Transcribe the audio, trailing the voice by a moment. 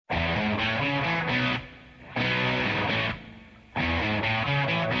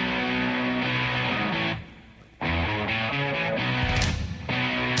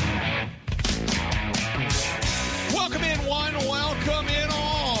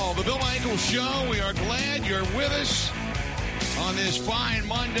Michaels Show. We are glad you're with us on this fine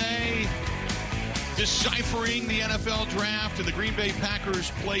Monday, deciphering the NFL draft and the Green Bay Packers'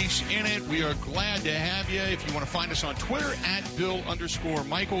 place in it. We are glad to have you. If you want to find us on Twitter, at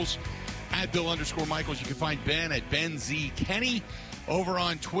Bill_Michaels, at Bill_Michaels. You can find Ben at Ben Z. Kenny over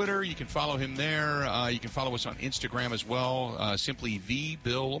on Twitter. You can follow him there. You can follow us on Instagram as well. Simply The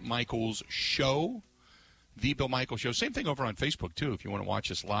Bill Michaels Show. The Bill Michaels Show. Same thing over on Facebook, too, if you want to watch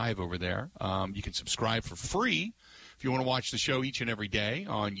us live over there. You can subscribe for free if you want to watch the show each and every day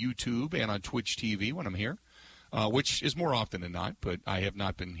on YouTube and on Twitch TV when I'm here, which is more often than not, but I have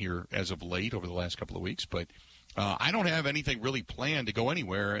not been here as of late over the last couple of weeks. But I don't have anything really planned to go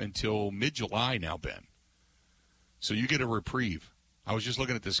anywhere until mid-July now, Ben. So you get a reprieve. I was just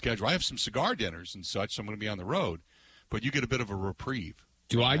looking at the schedule. I have some cigar dinners and such, so I'm going to be on the road, but you get a bit of a reprieve.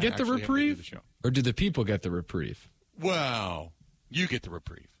 Do I get the reprieve, or do the people get the reprieve? Well, you get the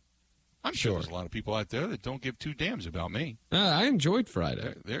reprieve. I'm sure there's a lot of people out there that don't give two damns about me. I enjoyed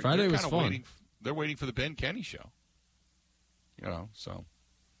Friday. Friday was fun. They're waiting for the Ben Kenny show. You know, so.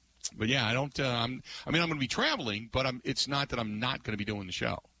 But, yeah, I don't I'm going to be traveling, but it's not that I'm not going to be doing the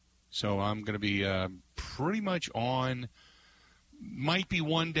show. So I'm going to be pretty much on, might be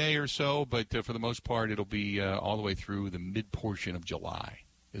one day or so, but for the most part it'll be all the way through the mid-portion of July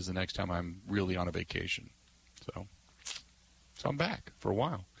is the next time I'm really on a vacation. So I'm back for a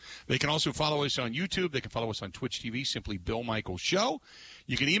while. They can also follow us on YouTube. They can follow us on Twitch TV, simply Bill Michaels Show.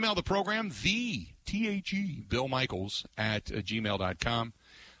 You can email the program, BillMichaels at gmail.com.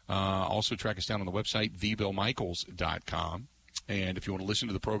 Also track us down on the website, thebillmichaels.com. And if you want to listen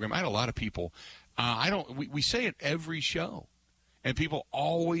to the program, I had a lot of people. We say it every show. And people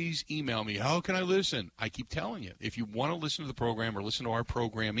always email me, how can I listen? I keep telling you, if you want to listen to the program or listen to our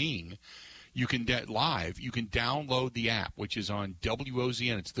programming, you can live. You can download the app, which is on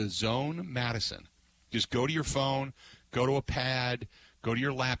WOZN. It's the Zone Madison. Just go to your phone, go to a pad, go to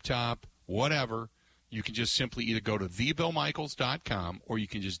your laptop, whatever. You can just simply either go to thebillmichaels.com or you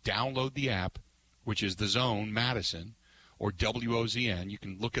can just download the app, which is the Zone Madison or WOZN. You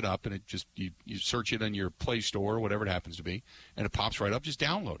can look it up, and it just you search it on your Play Store or whatever it happens to be, and it pops right up. Just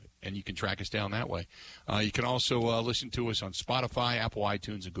download it, and you can track us down that way. You can also listen to us on Spotify, Apple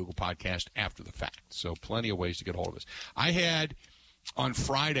iTunes, and Google Podcast after the fact. So plenty of ways to get a hold of us. I had on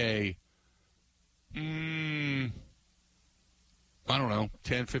Friday, I don't know,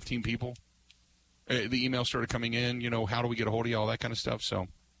 10, 15 people. The email started coming in, how do we get a hold of you, all that kind of stuff. So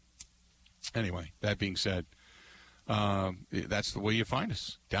anyway, that being said, that's the way you find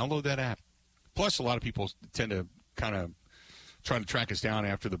us. Download that app. Plus, a lot of people tend to kind of try to track us down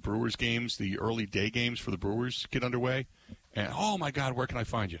after the Brewers games, the early day games for the Brewers get underway. And, oh, my God, where can I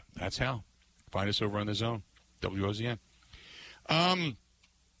find you? That's how. Find us over on the Zone, WOZN.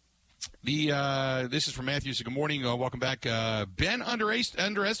 This is from Matthew. So good morning. Welcome back. Ben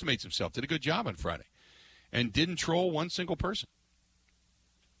underestimates himself. Did a good job on Friday and didn't troll one single person.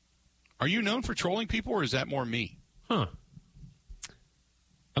 Are you known for trolling people, or is that more me? Huh.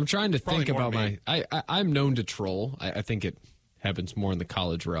 I'm trying to think about I'm known to troll. I think it happens more in the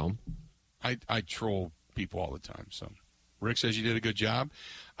college realm. I troll people all the time. So Rick says you did a good job.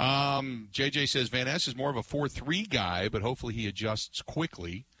 JJ says Van Ness is more of a 4-3 guy, but hopefully he adjusts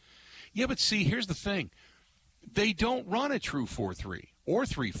quickly. Yeah, but see, here's the thing. They don't run a true 4-3 or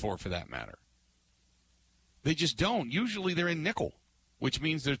 3-4 for that matter. They just don't. Usually they're in nickel, which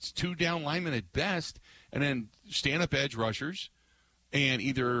means there's two down linemen at best, and then stand-up edge rushers, and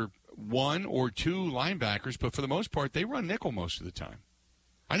either one or two linebackers. But for the most part, they run nickel most of the time.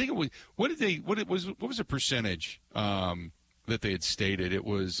 I think it was what was the percentage that they had stated? It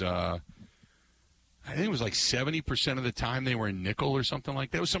was I think it was like 70% of the time they were in nickel or something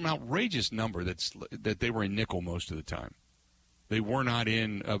like that. It was some outrageous number that they were in nickel most of the time. They were not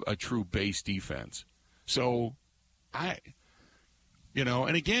in a true base defense. So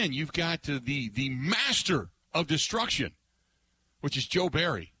and again, you've got the master of destruction, which is Joe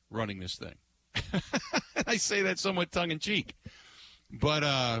Barry running this thing. I say that somewhat tongue-in-cheek. But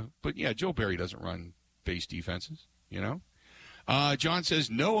yeah, Joe Barry doesn't run base defenses, John says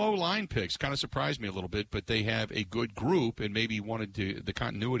no O-line picks. Kind of surprised me a little bit, but they have a good group and maybe wanted the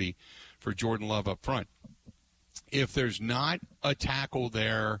continuity for Jordan Love up front. If there's not a tackle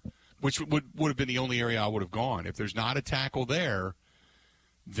there, which would have been the only area I would have gone. If there's not a tackle there,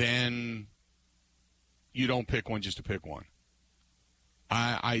 then you don't pick one just to pick one.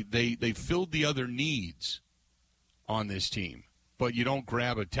 They filled the other needs on this team, but you don't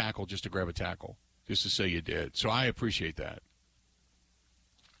grab a tackle just to grab a tackle, just to say you did. So I appreciate that.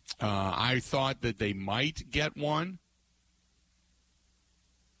 I thought that they might get one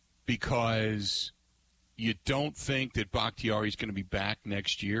because you don't think that Bakhtiari is going to be back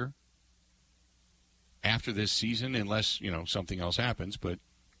next year after this season, unless, something else happens. But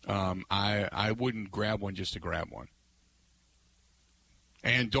I wouldn't grab one just to grab one.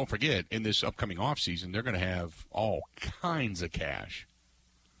 And don't forget, in this upcoming offseason, they're going to have all kinds of cash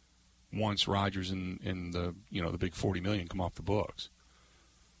once Rodgers and the the big $40 million come off the books.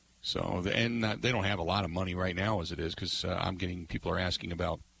 So they don't have a lot of money right now as it is, because people are asking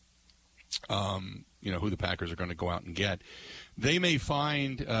about who the Packers are going to go out and get. They may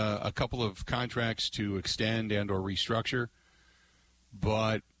find a couple of contracts to extend and or restructure,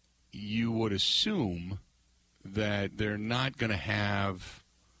 but you would assume that they're not going to have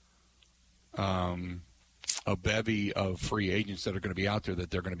a bevy of free agents that are going to be out there that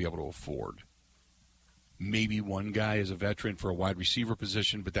they're going to be able to afford. Maybe one guy is a veteran for a wide receiver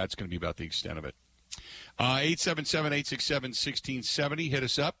position, but that's going to be about the extent of it. 877-867-1670. Hit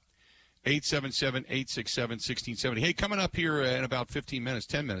us up. 877-867-1670. Hey, coming up here in about 10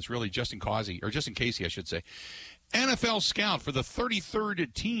 minutes, really, Justin Casey, I should say. NFL scout for the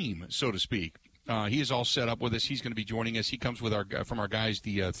 33rd team, so to speak. He is all set up with us. He's going to be joining us. He comes with from our guys,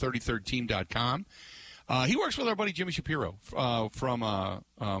 the 33rdteam.com. He works with our buddy Jimmy Shapiro from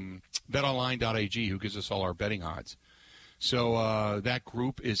betonline.ag, who gives us all our betting odds. So that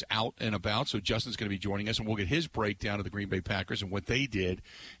group is out and about. So Justin's going to be joining us, and we'll get his breakdown of the Green Bay Packers and what they did,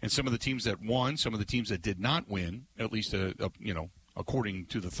 and some of the teams that won, some of the teams that did not win, at least according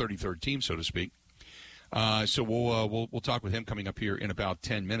to the 33rd team, so to speak. So we'll talk with him coming up here in about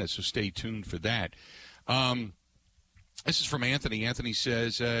 10 minutes. So stay tuned for that. This is from Anthony. Anthony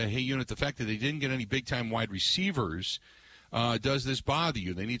says, "Hey, Unit, the fact that they didn't get any big-time wide receivers." Does this bother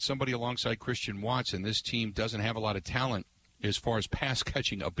you? They need somebody alongside Christian Watson. This team doesn't have a lot of talent as far as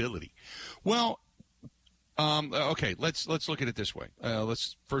pass-catching ability. Well, okay, let's look at it this way.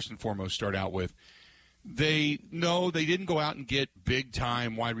 Let's first and foremost start out with they didn't go out and get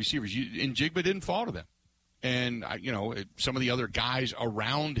big-time wide receivers. Njigba didn't fall to them. And, some of the other guys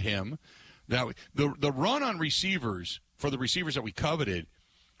around him, the run on receivers, for the receivers that we coveted,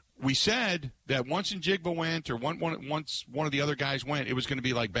 we said that once Njigba went or once one of the other guys went, it was going to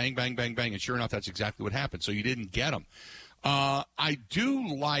be like bang, bang, bang, bang. And sure enough, that's exactly what happened. So you didn't get them. I do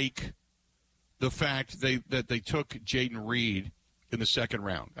like the fact that they took Jayden Reed in the second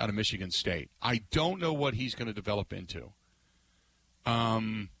round out of Michigan State. I don't know what he's going to develop into.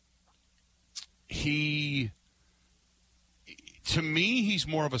 To me, he's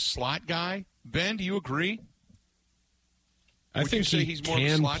more of a slot guy. Ben, do you agree? I think he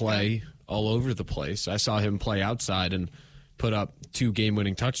can play all over the place. I saw him play outside and put up 2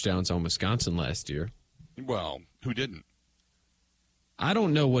 game-winning touchdowns on Wisconsin last year. Well, who didn't? I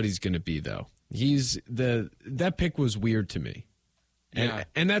don't know what he's going to be, though. That pick was weird to me.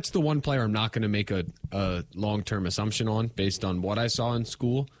 And that's the one player I'm not going to make a long-term assumption on based on what I saw in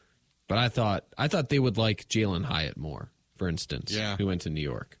school. But I thought they would like Jalen Hyatt more, for instance, who went to New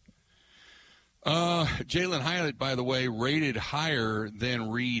York. Jalen Hyatt, by the way, rated higher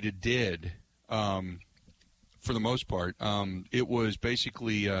than Reed did for the most part. It was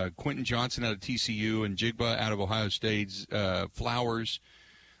basically Quentin Johnson out of TCU and Njigba out of Ohio State's Flowers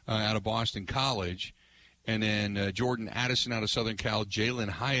out of Boston College. And then Jordan Addison out of Southern Cal, Jalen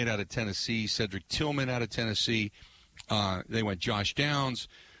Hyatt out of Tennessee, Cedric Tillman out of Tennessee. They went Josh Downs.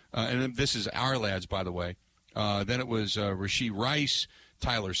 And then this is our lads, by the way. Then it was Rashee Rice,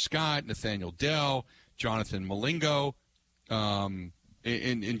 Tyler Scott, Nathaniel Dell, Jonathan Malingo. And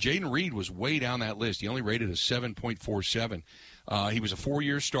Jayden Reed was way down that list. He only rated a 7.47. He was a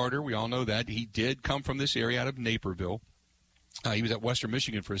 4-year starter. We all know that. He did come from this area out of Naperville. He was at Western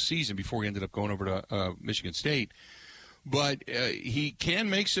Michigan for a season before he ended up going over to Michigan State. But he can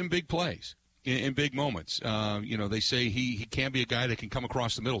make some big plays in big moments. They say he can be a guy that can come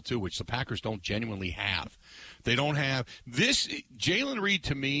across the middle, too, which the Packers don't genuinely have. They don't have this. Jaylen Reed,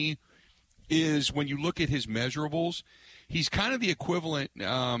 to me, is when you look at his measurables, he's kind of the equivalent.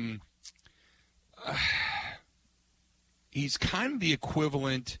 He's kind of the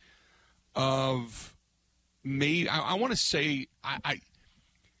equivalent of maybe. I want to say I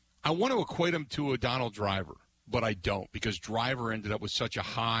want to equate him to a Donald Driver, but I don't, because Driver ended up with such a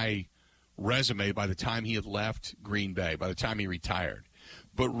high resume by the time he had left Green Bay, by the time he retired.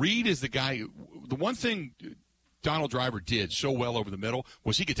 But Reed is the guy. The one thing Donald Driver did so well over the middle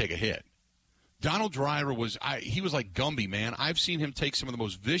was he could take a hit. Donald Driver he was like Gumby, man. I've seen him take some of the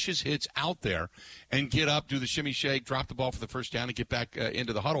most vicious hits out there and get up, do the shimmy shake, drop the ball for the first down, and get back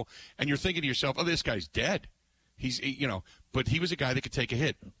into the huddle. And you're thinking to yourself, oh, this guy's dead. But he was a guy that could take a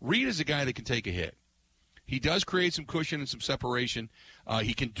hit. Reed is a guy that can take a hit. He does create some cushion and some separation.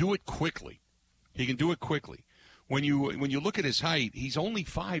 He can do it quickly. When you look at his height, he's only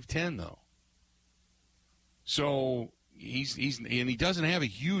 5'10", though. So he doesn't have a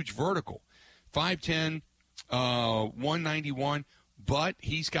huge vertical. 5'10", 191, but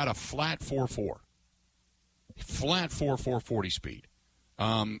he's got a flat 4.4. Flat 4.4 40 speed.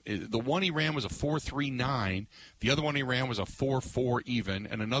 The one he ran was a 4.39. The other one he ran was a 4.4 even,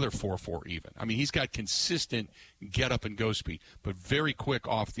 and another 4.4 even. I mean, he's got consistent get up and go speed, but very quick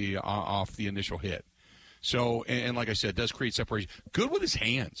off the initial hit. So, and like I said, does create separation. Good with his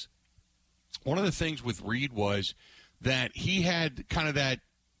hands. One of the things with Reed was that he had kind of that,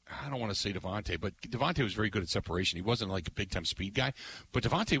 I don't want to say Devontae, but Devontae was very good at separation. He wasn't like a big-time speed guy, but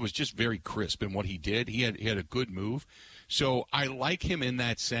Devontae was just very crisp in what he did. He had a good move. So I like him in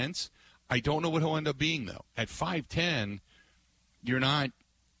that sense. I don't know what he'll end up being, though. At 5'10", you're not,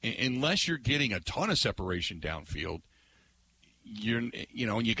 unless you're getting a ton of separation downfield, and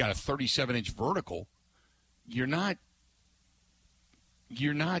you got a 37-inch vertical, you're not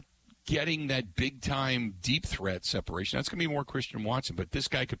getting that big-time deep threat separation. That's going to be more Christian Watson, but this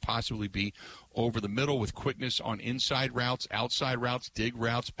guy could possibly be over the middle with quickness on inside routes, outside routes, dig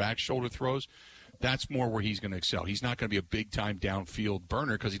routes, back shoulder throws. That's more where he's going to excel. He's not going to be a big-time downfield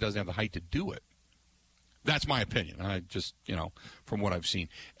burner because he doesn't have the height to do it. That's my opinion. I just, from what I've seen.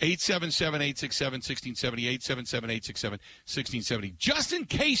 877-867-1670, 877-867-1670. Justin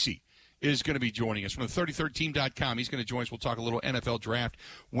Casey is going to be joining us from the 33rdteam.com. He's going to join us. We'll talk a little NFL draft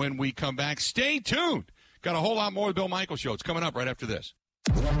when we come back. Stay tuned. Got a whole lot more of the Bill Michaels Show. It's coming up right after this.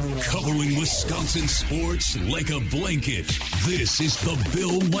 Covering Wisconsin sports like a blanket. This is the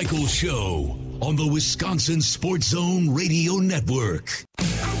Bill Michaels Show on the Wisconsin Sports Zone Radio Network.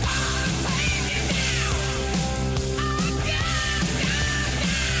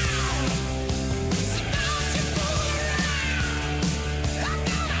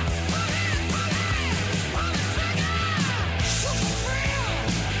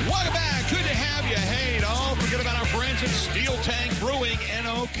 Steel Tank Brewing in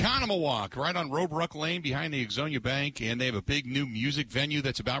Oconomowoc, right on Robrook Lane behind the Exonia Bank, and they have a big new music venue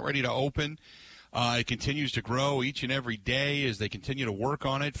that's about ready to open. It continues to grow each and every day as they continue to work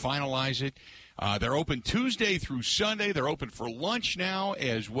on it, finalize it. They're open Tuesday through Sunday. They're open for lunch now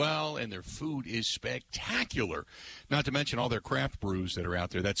as well, and their food is spectacular, not to mention all their craft brews that are out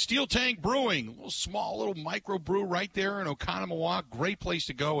there. That's Steel Tank Brewing, a little micro brew right there in Oconomowoc. Great place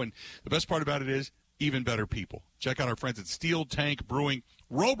to go, and the best part about it is even better people. Check out our friends at Steel Tank Brewing,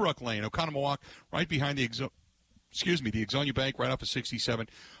 Robrook Lane, Oconomowoc, right behind the Exonia Bank, right off of 67.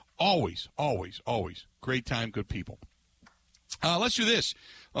 Always, always, always great time, good people. Let's do this.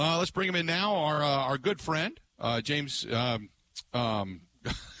 Let's bring him in now. Our good friend, James.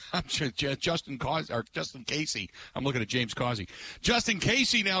 Justin Casey. I'm looking at James Causey. Justin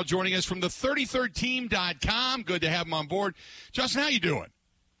Casey now joining us from the 33rdteam.com. Good to have him on board. Justin, how you doing?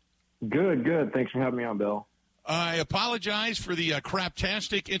 Good. Thanks for having me on, Bill. I apologize for the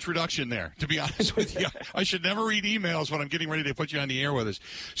craptastic introduction there, to be honest with you. I should never read emails when I'm getting ready to put you on the air with us.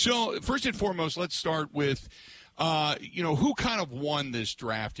 So, first and foremost, let's start with, who kind of won this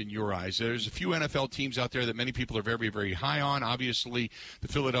draft in your eyes? There's a few NFL teams out there that many people are very, very high on. Obviously, the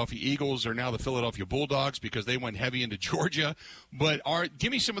Philadelphia Eagles are now the Philadelphia Bulldogs because they went heavy into Georgia. But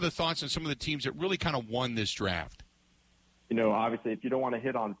give me some of the thoughts on some of the teams that really kind of won this draft. Obviously, if you don't want to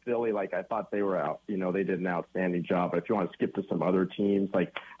hit on Philly, like I thought they were out, they did an outstanding job. But if you want to skip to some other teams,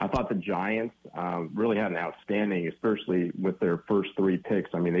 like I thought the Giants really had an outstanding, especially with their first three picks.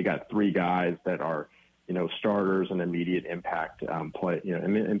 I mean, they got three guys that are, starters and immediate impact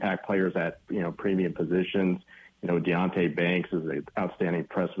impact players at, premium positions. Deonte Banks is an outstanding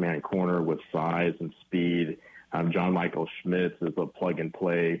press man corner with size and speed. John Michael Schmitz is a plug and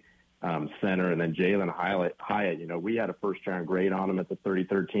play center, and then Jalen Hyatt. We had a first-round grade on him at the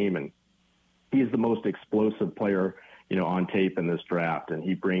 33rd team, and he's the most explosive player, on tape in this draft, and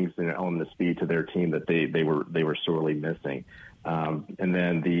he brings on the speed to their team that they were sorely missing. And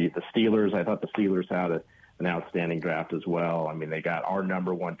then the Steelers, I thought the Steelers had an outstanding draft as well. I mean, they got our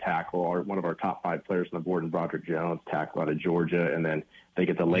number one tackle, one of our top five players on the board, and Broderick Jones, tackle out of Georgia, and then they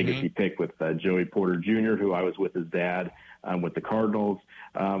get the legacy pick with Joey Porter Jr., who I was with his dad with the Cardinals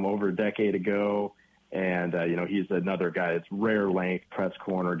over a decade ago. And, he's another guy that's rare length, press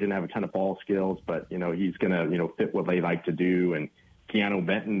corner, didn't have a ton of ball skills, but, he's going to, fit what they like to do. And Keanu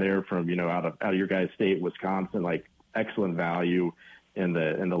Benton there from, out of your guys' state, Wisconsin, like excellent value. in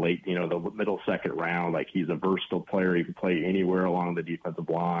the late, the middle second round. Like, he's a versatile player. He can play anywhere along the defensive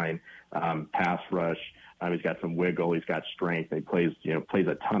line, pass rush. He's got some wiggle. He's got strength. He plays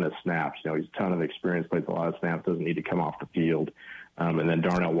a ton of snaps. He's a ton of experience, plays a lot of snaps, doesn't need to come off the field. And then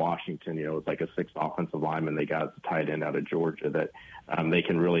Darnell Washington, is like a sixth offensive lineman. They got a tight end out of Georgia that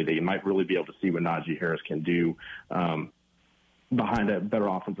they might really be able to see what Najee Harris can do behind a better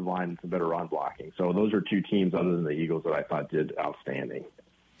offensive line and some better run blocking. So those are two teams other than the Eagles that I thought did outstanding.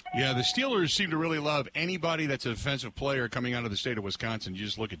 Yeah, the Steelers seem to really love anybody that's a defensive player coming out of the state of Wisconsin. You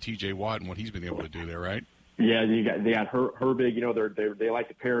just look at T.J. Watt and what he's been able to do there, right? Yeah, they got Herbig. They like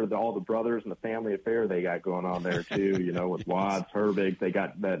to pair all the brothers and the family affair they got going on there too. With Watts, Herbig. They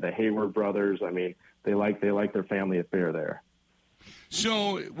got the Hayward brothers. I mean, they like their family affair there.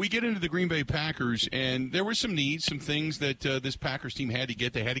 So we get into the Green Bay Packers, and there were some needs, some things that this Packers team had to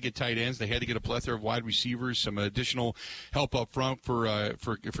get. They had to get tight ends. They had to get a plethora of wide receivers, some additional help up front for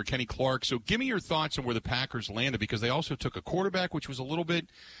Kenny Clark. So give me your thoughts on where the Packers landed, because they also took a quarterback, which was a little bit,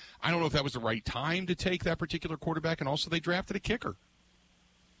 I don't know if that was the right time to take that particular quarterback, and also they drafted a kicker.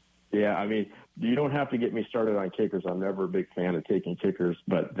 Yeah, I mean, you don't have to get me started on kickers. I'm never a big fan of taking kickers,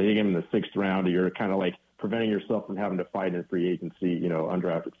 but they gave him the sixth round. You're kind of like preventing yourself from having to fight in free agency,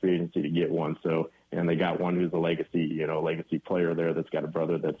 undrafted free agency to get one. So, and they got one who's a legacy player there that's got a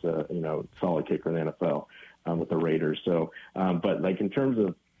brother that's a, solid kicker in the NFL with the Raiders. So, but like in terms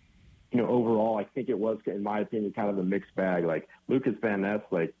of, overall, I think it was, in my opinion, kind of a mixed bag. Like Lucas Van Ness,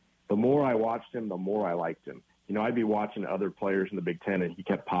 like the more I watched him, the more I liked him. I'd be watching other players in the Big Ten and he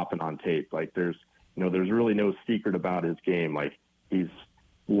kept popping on tape. Like there's really no secret about his game. Like he's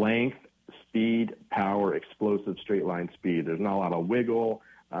length, speed, power, explosive straight line speed. There's not a lot of wiggle.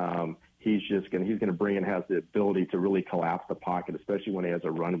 He's going to bring and has the ability to really collapse the pocket, especially when he has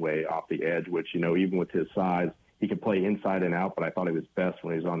a runway off the edge, which, even with his size, he can play inside and out, but I thought he was best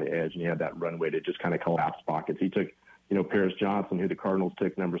when he was on the edge and he had that runway to just kind of collapse pockets. He took, Paris Johnson, who the Cardinals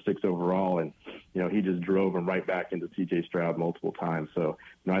took number 6 overall, and, he just drove him right back into C.J. Stroud multiple times. So,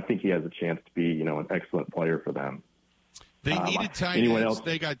 I think he has a chance to be, an excellent player for them. They needed tight ends.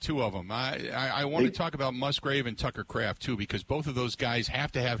 They got 2 of them. I want to talk about Musgrave and Tucker Kraft, too, because both of those guys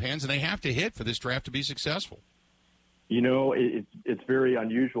have to have hands, and they have to hit for this draft to be successful. It's very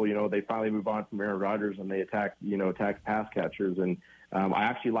unusual. They finally move on from Aaron Rodgers, and they attack pass catchers. And I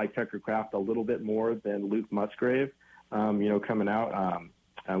actually like Tucker Kraft a little bit more than Luke Musgrave, coming out.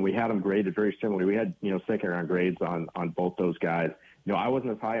 And we had them graded very similarly. We had, second-round grades on both those guys. I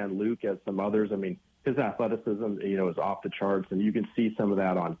wasn't as high on Luke as some others. I mean, his athleticism, is off the charts, and you can see some of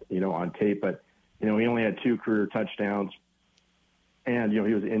that on tape. But, he only had 2 career touchdowns, and, he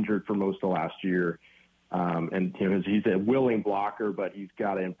was injured for most of last year. And, he's a willing blocker, but he's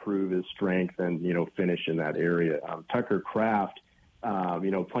got to improve his strength and, finish in that area. Tucker Kraft,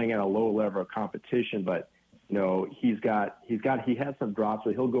 playing at a low level of competition, but, he has some drops,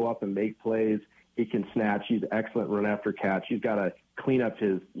 so he'll go up and make plays. He can snatch. He's excellent run after catch. He's got to clean up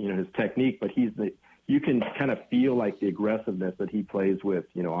his technique, but you can kind of feel like the aggressiveness that he plays with,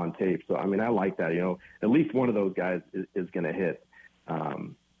 on tape. So, I mean, I like that, at least one of those guys is going to hit.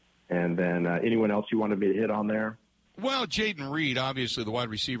 And then anyone else you wanted me to hit on there? Well, Jaden Reed, obviously the wide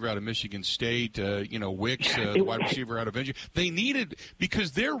receiver out of Michigan State, Wicks, the wide receiver out of Virginia. They needed,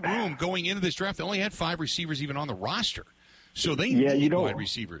 because their room going into this draft, they only had 5 receivers even on the roster. So they need wide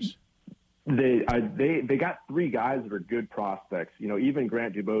receivers. They got 3 guys that are good prospects. Even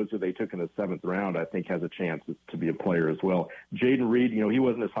Grant Dubose, who they took in the 7th round, I think has a chance to be a player as well. Jaden Reed, he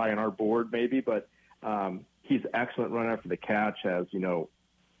wasn't as high on our board maybe, but he's excellent run after the catch, has,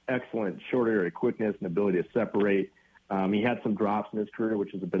 excellent short area quickness and ability to separate. He had some drops in his career,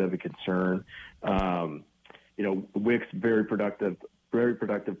 which is a bit of a concern. Wicks, very productive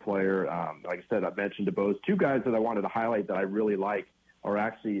player. Like I said, I mentioned Dubose. 2 guys that I wanted to highlight that I really like are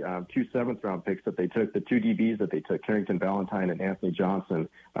actually 2 7th-round picks that they took. The 2 DBs that they took, Carrington Valentine and Anthony Johnson,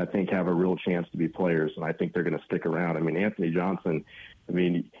 I think have a real chance to be players, and I think they're going to stick around. I mean, Anthony Johnson,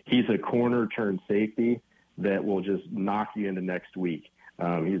 he's a corner turned safety that will just knock you into next week.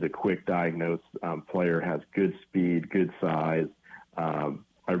 He's a quick diagnosed player, has good speed, good size.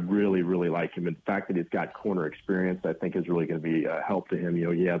 I really, really like him. In the fact that he's got corner experience, I think is really going to be a help to him.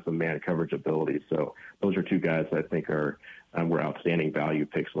 He has some man coverage ability. So those are 2 guys I think were outstanding value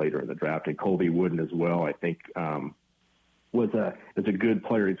picks later in the draft. And Colby Wooden as well, I think, is a good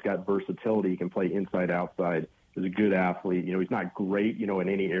player. He's got versatility. He can play inside, outside. He's a good athlete. He's not great, in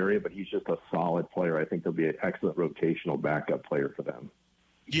any area, but he's just a solid player. I think he'll be an excellent rotational backup player for them.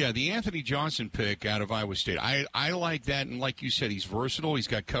 Yeah, the Anthony Johnson pick out of Iowa State. I like that, and like you said, he's versatile. He's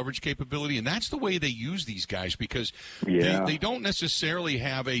got coverage capability, and that's the way they use these guys because they don't necessarily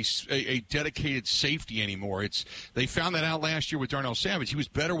have a dedicated safety anymore. They found that out last year with Darnell Savage. He was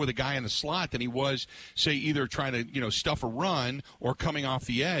better with a guy in the slot than he was, say, either trying to stuff a run or coming off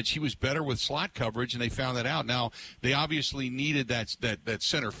the edge. He was better with slot coverage, and they found that out. Now, they obviously needed that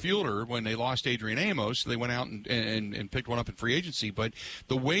center fielder when they lost Adrian Amos, so they went out and picked one up in free agency, but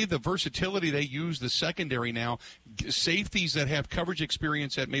the way the versatility they use the secondary now, safeties that have coverage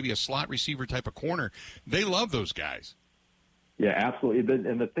experience at maybe a slot receiver type of corner, they love those guys. Yeah, absolutely.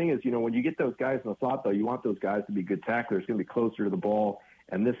 And the thing is, when you get those guys in the slot, though, you want those guys to be good tacklers, going to be closer to the ball.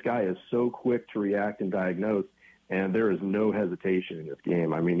 And this guy is so quick to react and diagnose, and there is no hesitation in this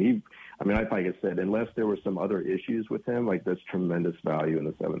game. Like I said, unless there were some other issues with him, that's tremendous value in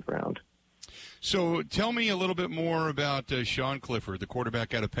the 7th round. So tell me a little bit more about Sean Clifford, the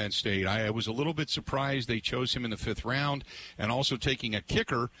quarterback out of Penn State. I was a little bit surprised they chose him in the 5th round and also taking a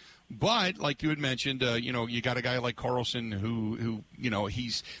kicker. But like you had mentioned, you got a guy like Carlson who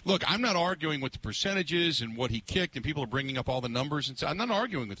he's – look, I'm not arguing with the percentages and what he kicked, and people are bringing up all the numbers. And so I'm not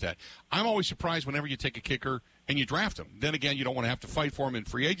arguing with that. I'm always surprised whenever you take a kicker and you draft him. Then again, you don't want to have to fight for him in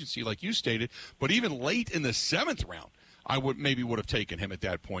free agency like you stated. But even late in the 7th round, I would have taken him at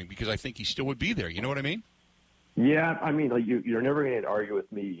that point because I think he still would be there. You know what I mean? Yeah, you're never going to argue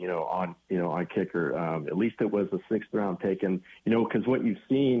with me, on kicker. At least it was a 6th round pick, and because what you've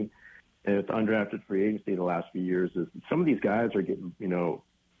seen with undrafted free agency the last few years is some of these guys are getting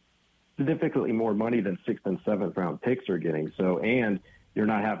significantly more money than 6th and 7th round picks are getting. So, and you're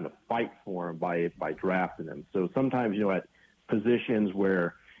not having to fight for them by drafting them. So sometimes at positions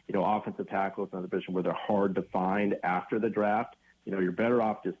where offensive tackle is another position where they're hard to find after the draft. You're better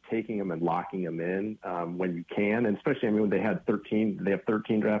off just taking them and locking them in when you can, and especially when they have 13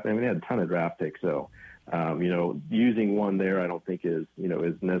 draft. They had a ton of draft picks, so using one there, I don't think is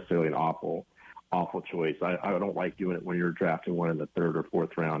necessarily an awful choice. I don't like doing it when you're drafting one in the 3rd or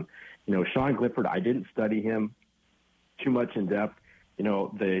 4th round. Sean Clifford, I didn't study him too much in depth. He's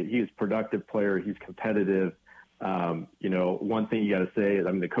a productive player. He's competitive. One thing you got to say is,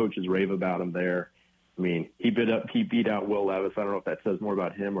 the coaches rave about him there. He beat out Will Levis. I don't know if that says more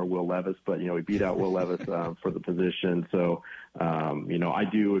about him or Will Levis, but, he beat out Will Levis for the position. So, I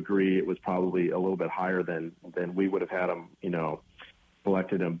do agree it was probably a little bit higher than we would have had him,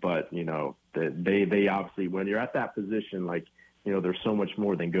 selected him. But, they obviously, when you're at that position, there's so much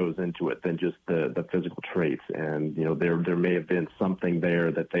more than goes into it than just the physical traits. And, there may have been something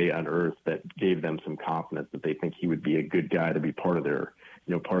there that they unearthed that gave them some confidence that they think he would be a good guy to be part of their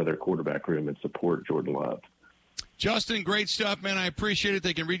quarterback room and support Jordan Love. Justin, great stuff, man. I appreciate it.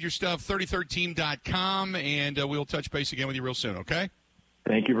 They can read your stuff, 33rdteam.com, and we'll touch base again with you real soon, okay?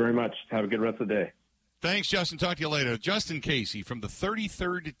 Thank you very much. Have a good rest of the day. Thanks, Justin. Talk to you later. Justin Casey from the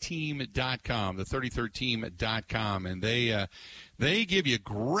 33rdteam.com, the 33rdteam.com, and they give you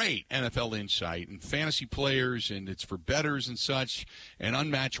great NFL insight and fantasy players, and it's for bettors and such, an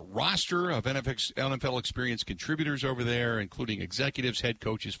unmatched roster of NFL experience contributors over there, including executives, head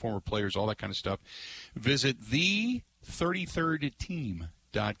coaches, former players, all that kind of stuff. Visit the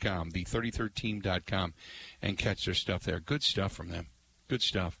 33rdteam.com, the 33rdteam.com, and catch their stuff there. Good stuff from them. Good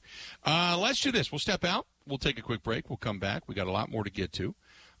stuff. Let's do this. We'll step out. We'll take a quick break. We'll come back. We got a lot more to get to.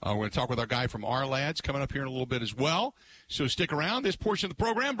 We're going to talk with our guy from Our-Lads coming up here in a little bit as well. So stick around. This portion of the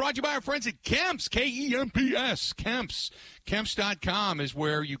program brought to you by our friends at Kemps, K-E-M-P-S, Kemps. Kemps.com is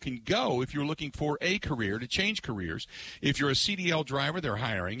where you can go if you're looking for a career, to change careers. If you're a CDL driver, they're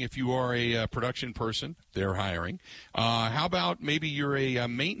hiring. If you are a production person, they're hiring. How about maybe you're a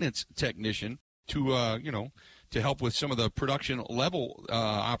maintenance technician to help with some of the production level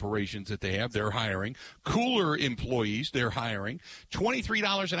operations that they have. They're hiring. Cooler employees, they're hiring.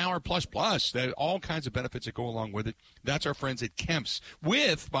 $23 an hour plus. That all kinds of benefits that go along with it. That's our friends at Kemps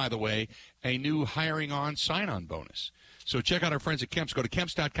with, by the way, a new hiring on sign-on bonus. So check out our friends at Kemps. Go to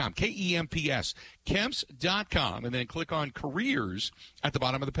Kemps.com, K-E-M-P-S, Kemps.com, and then click on careers at the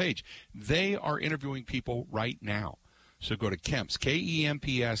bottom of the page. They are interviewing people right now. So go to Kemps,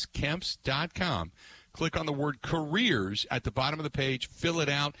 K-E-M-P-S, Kemps.com. Click on the word careers at the bottom of the page, fill it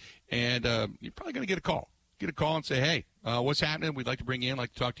out, and you're probably going to get a call. Get a call and say, hey, what's happening? We'd like to bring you in,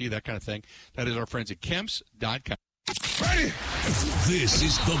 like to talk to you, that kind of thing. That is our friends at Kemps.com. Ready? This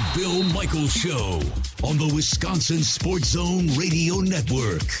is the Bill Michaels Show on the Wisconsin Sports Zone Radio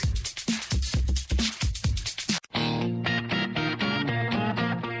Network.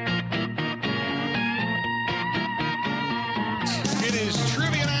 It is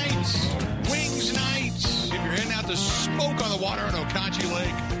trivia night, wings night. If you're heading out to Smoke on the water on Okauchee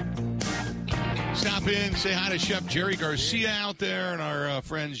Lake. Stop in, say hi to Chef Jerry Garcia out there and our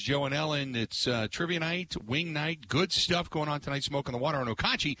friends Joe and Ellen. It's trivia night, wing night, good stuff going on tonight. Smoke on the water on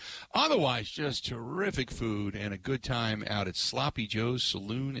Okauchee. Otherwise, just terrific food and a good time out at Sloppy Joe's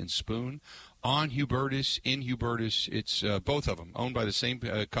Saloon and Spoon on Hubertus, in Hubertus. It's both of them, owned by the same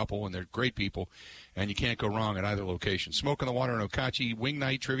couple, and they're great people, and you can't go wrong at either location. Smoke on the water in Okauchee, wing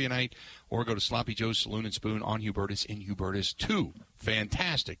night, trivia night, or go to Sloppy Joe's Saloon and Spoon on Hubertus, in Hubertus. Two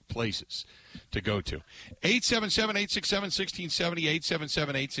fantastic places to go to.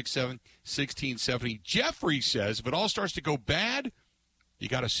 877-867-1670, 877-867-1670. Jeffrey says, if it all starts to go bad, you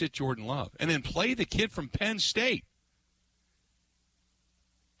got to sit Jordan Love and then play the kid from Penn State.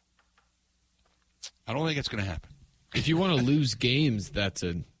 I don't think it's going to happen. If you want to lose games, that's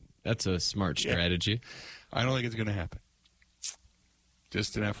a smart strategy. I don't think it's going to happen.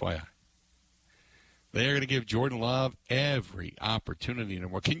 Just an FYI. They are going to give Jordan Love every opportunity in the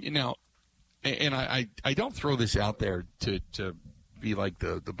world. Can you now? And I don't throw this out there to be like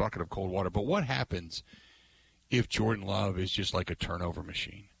the bucket of cold water, but what happens if Jordan Love is just like a turnover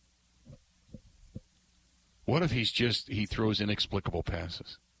machine? What if he throws inexplicable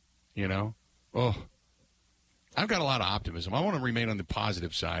passes? You know? Oh, I've got a lot of optimism. I want to remain on the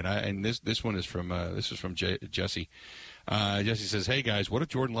positive side. And this one is from Jesse. Jesse says, "Hey guys, what if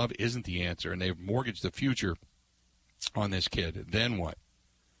Jordan Love isn't the answer and they've mortgaged the future on this kid? Then what?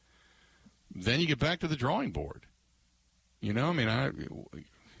 Then you get back to the drawing board. You know, I mean,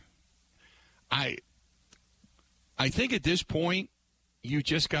 I think at this point you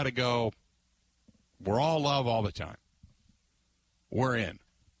just got to go. We're all Love all the time. We're in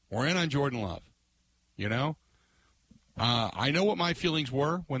on Jordan Love. You know." I know what my feelings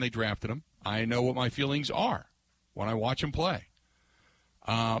were when they drafted him. I know what my feelings are when I watch him play.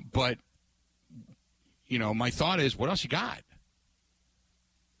 But, you know, my thought is, what else you got?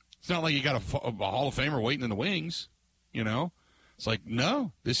 It's not like you got a Hall of Famer waiting in the wings, you know? It's like,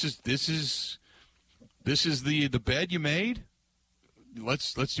 no, this is the bed you made.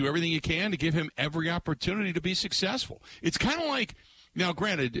 Let's do everything you can to give him every opportunity to be successful. It's kind of like, now,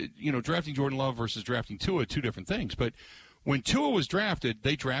 granted, you know, drafting Jordan Love versus drafting Tua, two different things. But when Tua was drafted,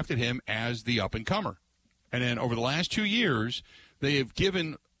 they drafted him as the up-and-comer. And then over the last 2 years, they have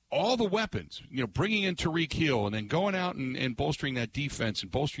given all the weapons, you know, bringing in Tyreek Hill and then going out and bolstering that defense and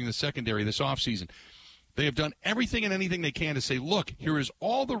bolstering the secondary this offseason. They have done everything and anything they can to say, look, here is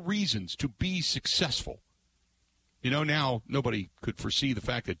all the reasons to be successful. You know, now nobody could foresee the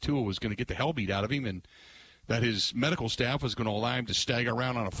fact that Tua was going to get the hell beat out of him and that his medical staff was going to allow him to stagger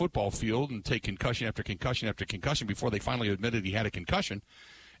around on a football field and take concussion after concussion after concussion before they finally admitted he had a concussion.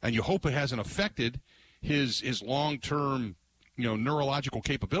 And you hope it hasn't affected his long-term, you know, neurological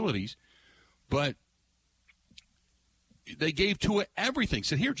capabilities. But they gave Tua everything.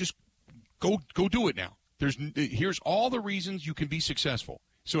 Said, here, just go do it now. Here's all the reasons you can be successful.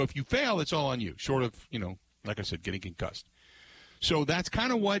 So if you fail, it's all on you, short of, you know, like I said, getting concussed. So that's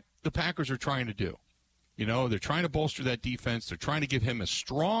kind of what the Packers are trying to do. You know, they're trying to bolster that defense. They're trying to give him a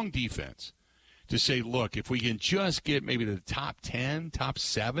strong defense to say, look, if we can just get maybe to the top 10, top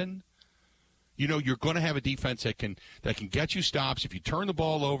 7, you know, you're going to have a defense that can get you stops. If you turn the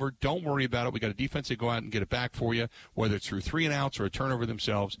ball over, don't worry about it. We got a defense that go out and get it back for you, whether it's through 3 and outs or a turnover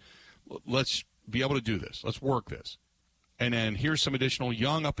themselves. Let's be able to do this. Let's work this. And then here's some additional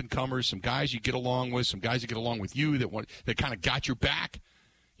young up-and-comers, some guys you get along with, some guys that get along with you that kind of got your back.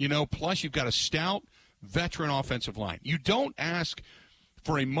 You know, plus you've got a stout veteran offensive line. You don't ask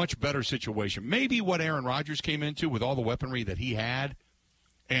for a much better situation. Maybe what Aaron Rodgers came into with all the weaponry that he had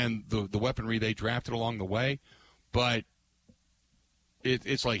and the weaponry they drafted along the way, but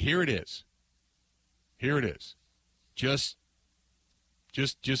it's like, here it is. Here it is. Just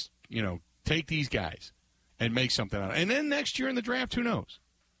you know, take these guys and make something out of it. And then next year in the draft, who knows?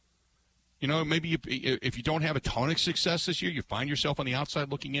 You know, maybe if you don't have a ton of success this year, you find yourself on the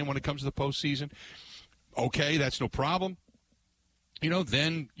outside looking in when it comes to the postseason. Okay, that's no problem. You know,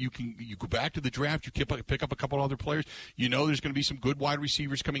 then you go back to the draft, you pick up a couple other players. You know there's going to be some good wide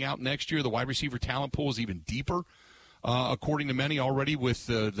receivers coming out next year. The wide receiver talent pool is even deeper, according to many already, with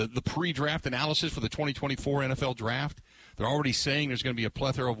the pre-draft analysis for the 2024 NFL draft. They're already saying there's going to be a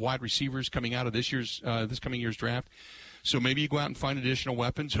plethora of wide receivers coming out of this coming year's draft. So maybe you go out and find additional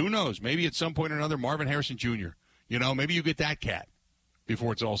weapons. Who knows? Maybe at some point or another, Marvin Harrison Jr., you know, maybe you get that cat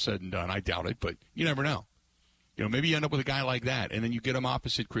before it's all said and done. I doubt it, but you never know. You know, maybe you end up with a guy like that, and then you get him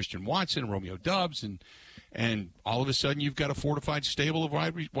opposite Christian Watson, Romeo Doubs, and all of a sudden you've got a fortified stable of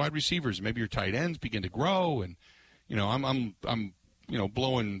wide receivers. Maybe your tight ends begin to grow, and you know, I'm you know,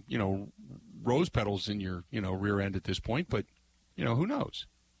 blowing, you know, rose petals in your, rear end at this point, but, who knows?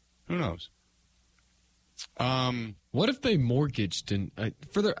 Who knows? What if they mortgaged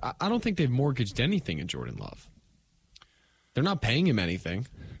further? I don't think they've mortgaged anything in Jordan Love. They're not paying him anything.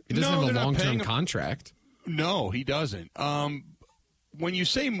 He doesn't have a long-term contract. No, he doesn't. When you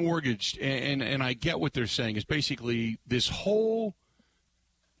say mortgaged, and I get what they're saying, is basically this whole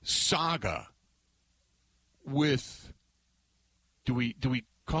saga with, do we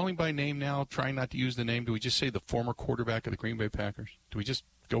call him by name now, trying not to use the name? Do we just say the former quarterback of the Green Bay Packers? Do we just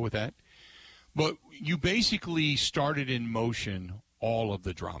go with that? But you basically started in motion all of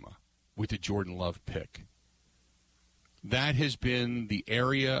the drama with the Jordan Love pick. That has been the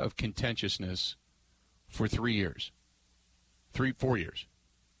area of contentiousness for 4 years.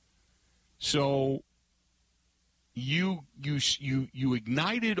 So you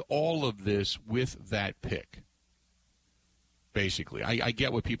ignited all of this with that pick. Basically, I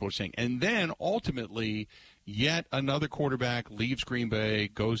get what people are saying. And then ultimately, yet another quarterback leaves Green Bay,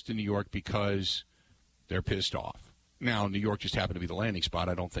 goes to New York because they're pissed off. Now, New York just happened to be the landing spot.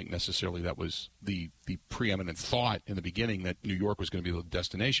 I don't think necessarily that was the preeminent thought in the beginning that New York was going to be the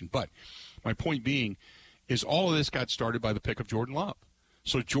destination. But my point being is all of this got started by the pick of Jordan Love.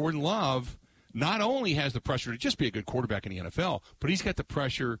 So Jordan Love not only has the pressure to just be a good quarterback in the NFL, but he's got the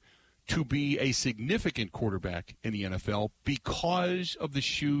pressure to be a significant quarterback in the NFL because of the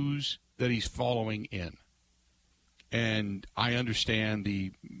shoes that he's following in. And I understand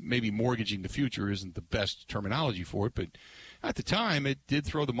maybe mortgaging the future isn't the best terminology for it, but at the time it did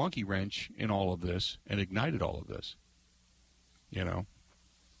throw the monkey wrench in all of this and ignited all of this.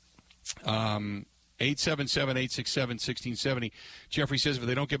 877-867-1670. Jeffrey says if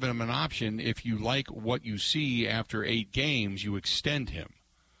they don't give him an option, if you like what you see after 8 games, you extend him.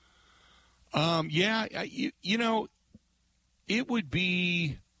 It would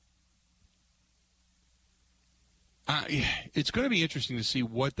be it's going to be interesting to see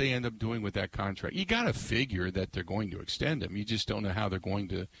what they end up doing with that contract. You got to figure that they're going to extend him. You just don't know how they're going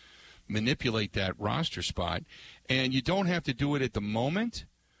to manipulate that roster spot. And you don't have to do it at the moment,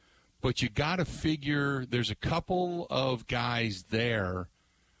 but you got to figure there's a couple of guys there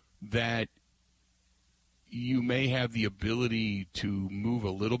that you may have the ability to move a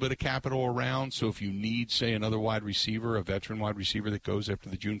little bit of capital around. So if you need, say, another wide receiver, a veteran wide receiver that goes after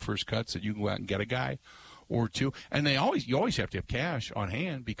the June 1st cuts, that you can go out and get a guy or two. And you always have to have cash on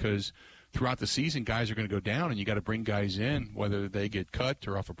hand because throughout the season, guys are going to go down, and you got to bring guys in, whether they get cut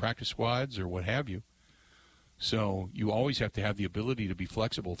or off of practice squads or what have you. So you always have to have the ability to be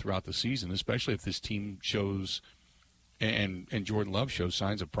flexible throughout the season, especially if this team shows and Jordan Love shows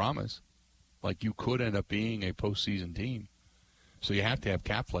signs of promise. Like you could end up being a postseason team. So you have to have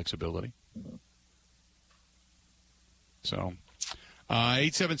cap flexibility. So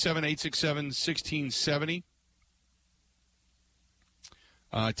 877-867-1670.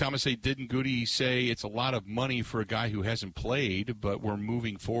 Thomas A. Didn't Goody say it's a lot of money for a guy who hasn't played, but we're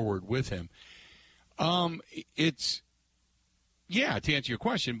moving forward with him? It's, yeah, to answer your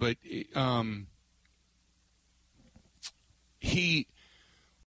question, but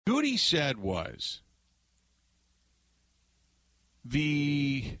Goody said was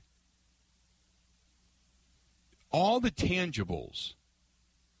all the tangibles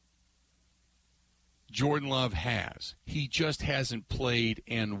Jordan Love has, he just hasn't played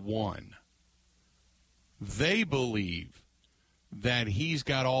and won. They believe that he's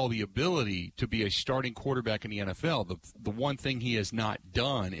got all the ability to be a starting quarterback in the NFL. The one thing he has not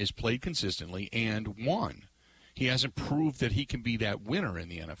done is played consistently and won. He hasn't proved that he can be that winner in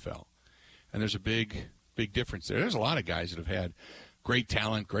the NFL. And there's a big difference there. There's a lot of guys that have had great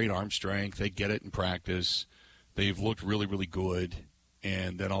talent, great arm strength. They get it in practice. They've looked really, really good.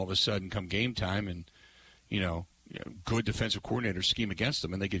 And then all of a sudden come game time and, good defensive coordinators scheme against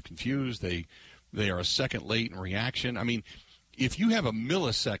them and they get confused. They are a second late in reaction. I mean, if you have a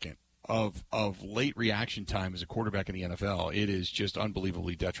millisecond of late reaction time as a quarterback in the NFL, it is just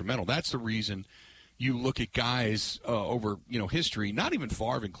unbelievably detrimental. That's the reason you look at guys over history, not even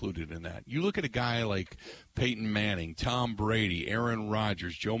Favre included in that. You look at a guy like Peyton Manning, Tom Brady, Aaron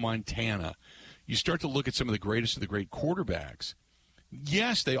Rodgers, Joe Montana. You start to look at some of the greatest of the great quarterbacks.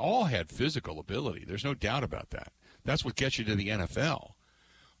 Yes, they all had physical ability. There's no doubt about that. That's what gets you to the NFL.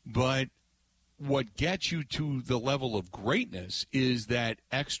 But what gets you to the level of greatness is that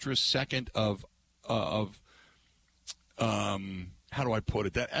extra second of how do I put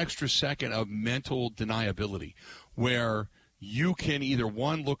it? That extra second of mental deniability where you can either,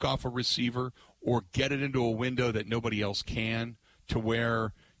 one, look off a receiver or get it into a window that nobody else can to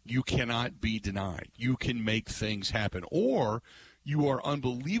where you cannot be denied. You can make things happen. Or you are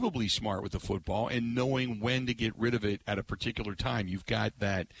unbelievably smart with the football and knowing when to get rid of it at a particular time. You've got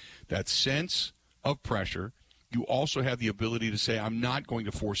that sense of pressure. You also have the ability to say, I'm not going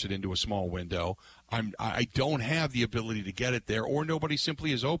to force it into a small window. I don't have the ability to get it there, or nobody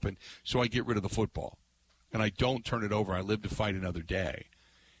simply is open, so I get rid of the football. And I don't turn it over. I live to fight another day.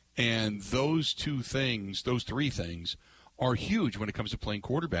 And those three things, are huge when it comes to playing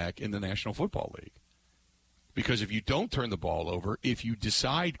quarterback in the National Football League. Because if you don't turn the ball over, if you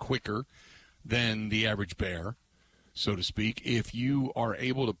decide quicker than the average bear, so to speak, if you are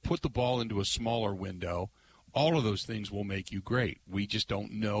able to put the ball into a smaller window, all of those things will make you great. We just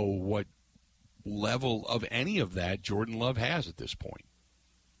don't know what level of any of that Jordan Love has at this point.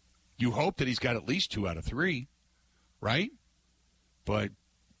 You hope that he's got at least 2 out of 3, right? But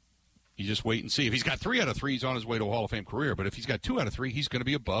you just wait and see. If he's got 3 out of 3, he's on his way to a Hall of Fame career. But if he's got 2 out of 3, he's going to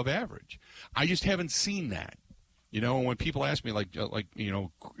be above average. I just haven't seen that. And when people ask me,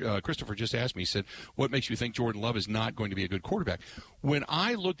 Christopher just asked me, he said, what makes you think Jordan Love is not going to be a good quarterback? When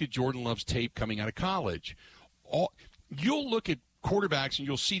I looked at Jordan Love's tape coming out of college, you'll look at quarterbacks and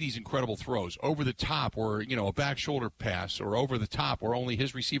you'll see these incredible throws over the top, or a back shoulder pass, or over the top where only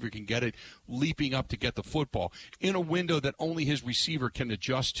his receiver can get it, leaping up to get the football in a window that only his receiver can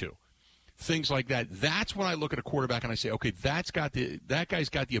adjust to. Things like that. That's when I look at a quarterback and I say, okay, that guy's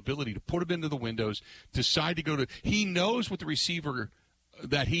got the ability to put him into the windows, decide to go to. He knows what the receiver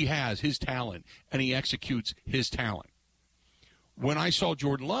that he has, his talent, and he executes his talent. When I saw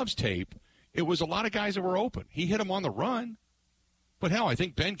Jordan Love's tape, it was a lot of guys that were open. He hit him on the run, but hell, I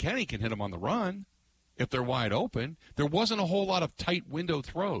think Ben Kenny can hit him on the run if they're wide open. There wasn't a whole lot of tight window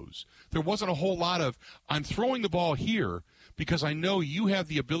throws. There wasn't a whole lot of, I'm throwing the ball here because I know you have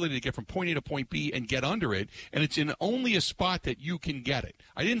the ability to get from point A to point B and get under it, and it's in only a spot that you can get it.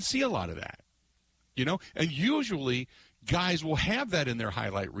 I didn't see a lot of that, And usually guys will have that in their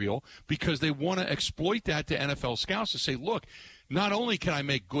highlight reel because they want to exploit that to NFL scouts to say, look, not only can I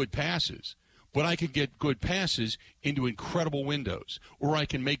make good passes, but I can get good passes into incredible windows, or I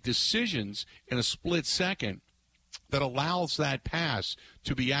can make decisions in a split second that allows that pass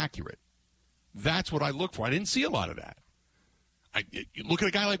to be accurate. That's what I look for. I didn't see a lot of that. You look at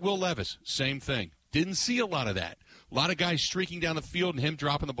a guy like Will Levis, same thing. Didn't see a lot of that. A lot of guys streaking down the field and him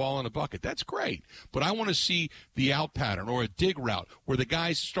dropping the ball in a bucket. That's great. But I want to see the out pattern or a dig route where the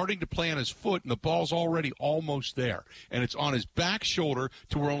guy's starting to play on his foot and the ball's already almost there. And it's on his back shoulder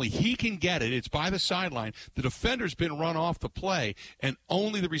to where only he can get it. It's by the sideline. The defender's been run off the play, and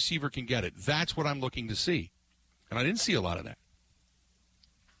only the receiver can get it. That's what I'm looking to see. And I didn't see a lot of that.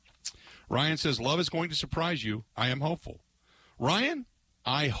 Ryan says, Love is going to surprise you. I am hopeful. Ryan,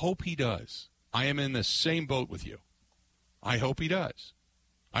 I hope he does. I am in the same boat with you. I hope he does.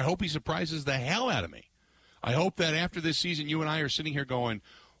 I hope he surprises the hell out of me. I hope that after this season, you and I are sitting here going,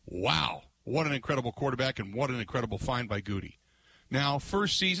 wow, what an incredible quarterback and what an incredible find by Goody. Now,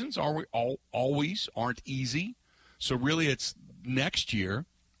 first seasons always aren't easy, so really it's next year,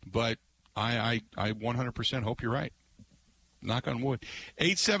 but I 100% hope you're right. Knock on wood.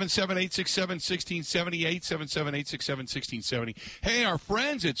 877-867-1670, 877-867-1670. Hey, our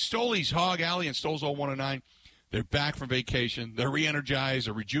friends at Stoley's Hog Alley and Stoles 109, they're back from vacation. They're re-energized.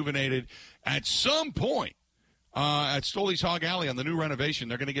 They're rejuvenated. At some point, at Stoley's Hog Alley on the new renovation,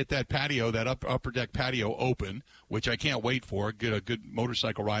 they're going to get that patio, that upper deck patio open, which I can't wait for. Get a good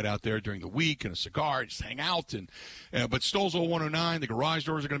motorcycle ride out there during the week and a cigar, just hang out. But Stoles 109, the garage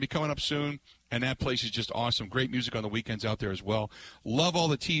doors are going to be coming up soon. And that place is just awesome. Great music on the weekends out there as well. Love all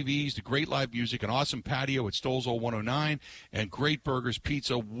the TVs, the great live music, an awesome patio at Stoles 109, and great burgers,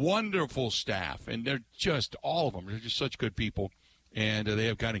 pizza, wonderful staff. And they're just, all of them, they're just such good people. And they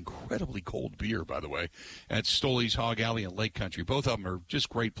have got incredibly cold beer, by the way, at Stoley's Hog Alley and Lake Country. Both of them are just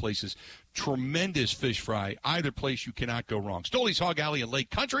great places. Tremendous fish fry. Either place you cannot go wrong. Stoley's Hog Alley and Lake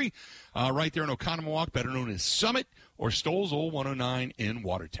Country, right there in Oconomowoc, better known as Summit, or Stoles 109 in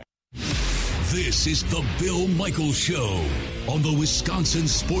Watertown. This is the Bill Michaels Show on the Wisconsin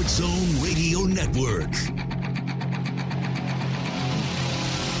Sports Zone Radio Network.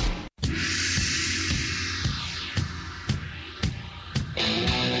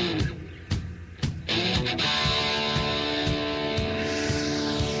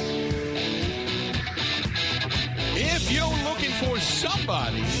 If you're looking for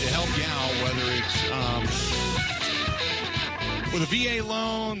somebody to help you out, whether it's with a VA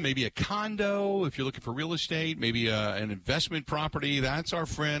loan, maybe a condo, if you're looking for real estate, maybe an investment property, that's our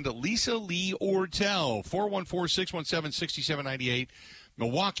friend Lisa Lee Ortel, 414-617-6798.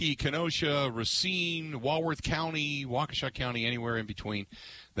 Milwaukee, Kenosha, Racine, Walworth County, Waukesha County, anywhere in between.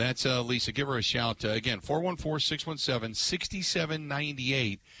 That's Lisa. Give her a shout. Again,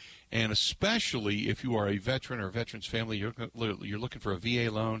 414-617-6798. And especially if you are a veteran or a veteran's family, you're looking for a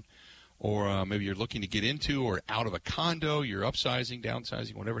VA loan, or maybe you're looking to get into or out of a condo, you're upsizing,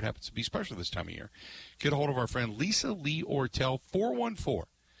 downsizing, whatever it happens to be, especially this time of year. Get a hold of our friend Lisa Lee Ortel,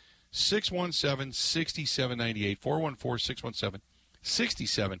 414-617-6798,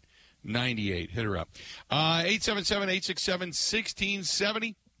 414-617-6798. Hit her up.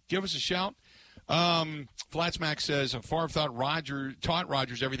 877-867-1670. Give us a shout. Flatsmack says Favre taught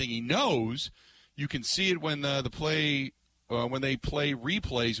Rodgers everything he knows. You can see it when when they play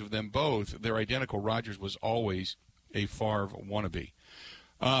replays of them both. They're identical. Rodgers was always a Favre wannabe.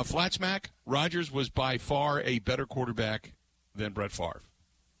 Flatsmack, Rodgers was by far a better quarterback than Brett Favre.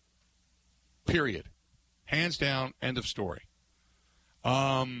 Period. Hands down, end of story.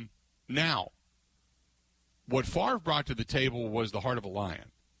 Now, what Favre brought to the table was the heart of a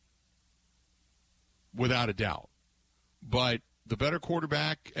lion, without a doubt. But the better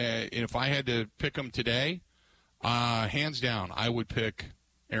quarterback, if I had to pick him today, hands down, I would pick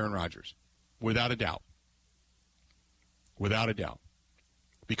Aaron Rodgers, without a doubt. Without a doubt.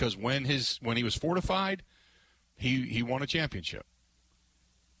 Because when he was fortified, he won a championship.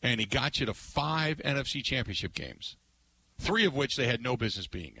 And he got you to 5 NFC championship games, 3 of which they had no business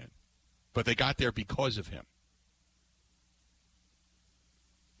being in. But they got there because of him.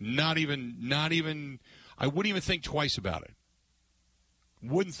 Not even, I wouldn't even think twice about it.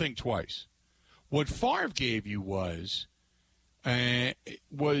 Wouldn't think twice. What Favre gave you was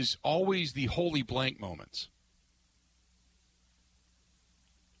always the holy blank moments.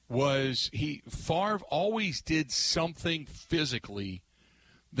 Favre always did something physically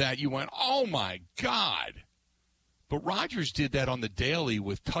that you went, oh my God. But Rodgers did that on the daily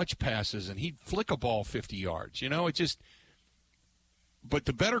with touch passes, and he'd flick a ball 50 yards. But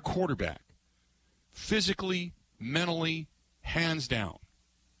the better quarterback, physically, mentally, hands down,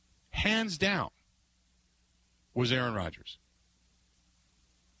 was Aaron Rodgers.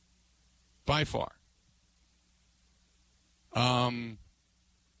 By far.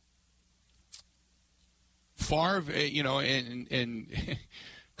 Favre, and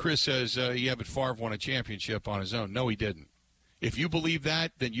Chris says, yeah, but Favre won a championship on his own. No, he didn't. If you believe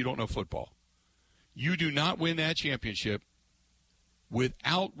that, then you don't know football. You do not win that championship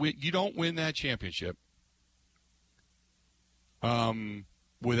you don't win that championship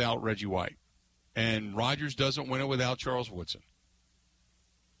without Reggie White. And Rodgers doesn't win it without Charles Woodson.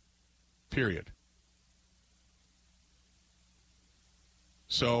 Period.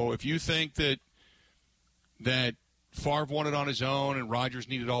 So if you think that Favre won it on his own and Rodgers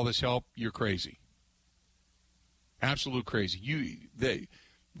needed all this help, you're crazy. Absolute crazy.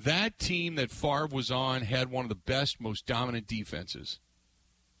 That team that Favre was on had one of the best, most dominant defenses.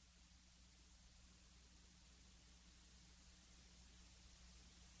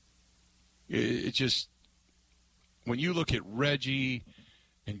 It just, when you look at Reggie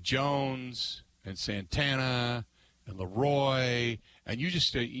and Jones and Santana and Leroy, and you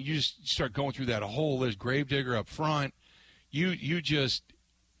just start going through that whole list, Gravedigger up front,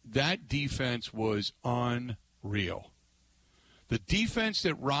 that defense was unreal. The defense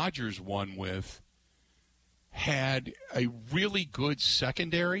that Rodgers won with had a really good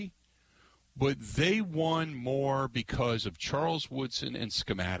secondary, but they won more because of Charles Woodson and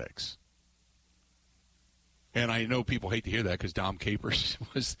schematics. And I know people hate to hear that because Dom Capers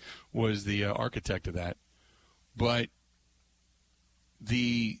was the architect of that. But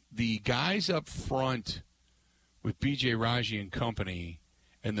the guys up front with B.J. Raji and company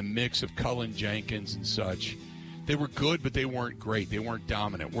and the mix of Cullen Jenkins and such, they were good, but they weren't great. They weren't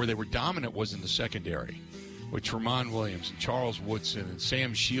dominant. Where they were dominant was in the secondary with Tramon Williams and Charles Woodson and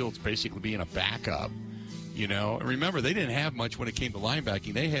Sam Shields basically being a backup. And remember, they didn't have much when it came to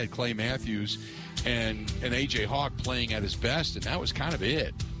linebacking. They had Clay Matthews and A.J. Hawk playing at his best, and that was kind of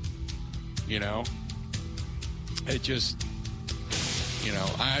it. It just,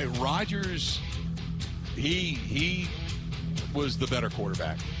 Rodgers, he was the better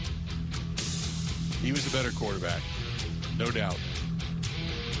quarterback. He was the better quarterback, no doubt.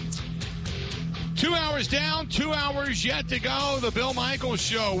 2 hours down, 2 hours yet to go. The Bill Michaels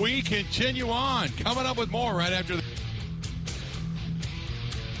Show. We continue on. Coming up with more right after the...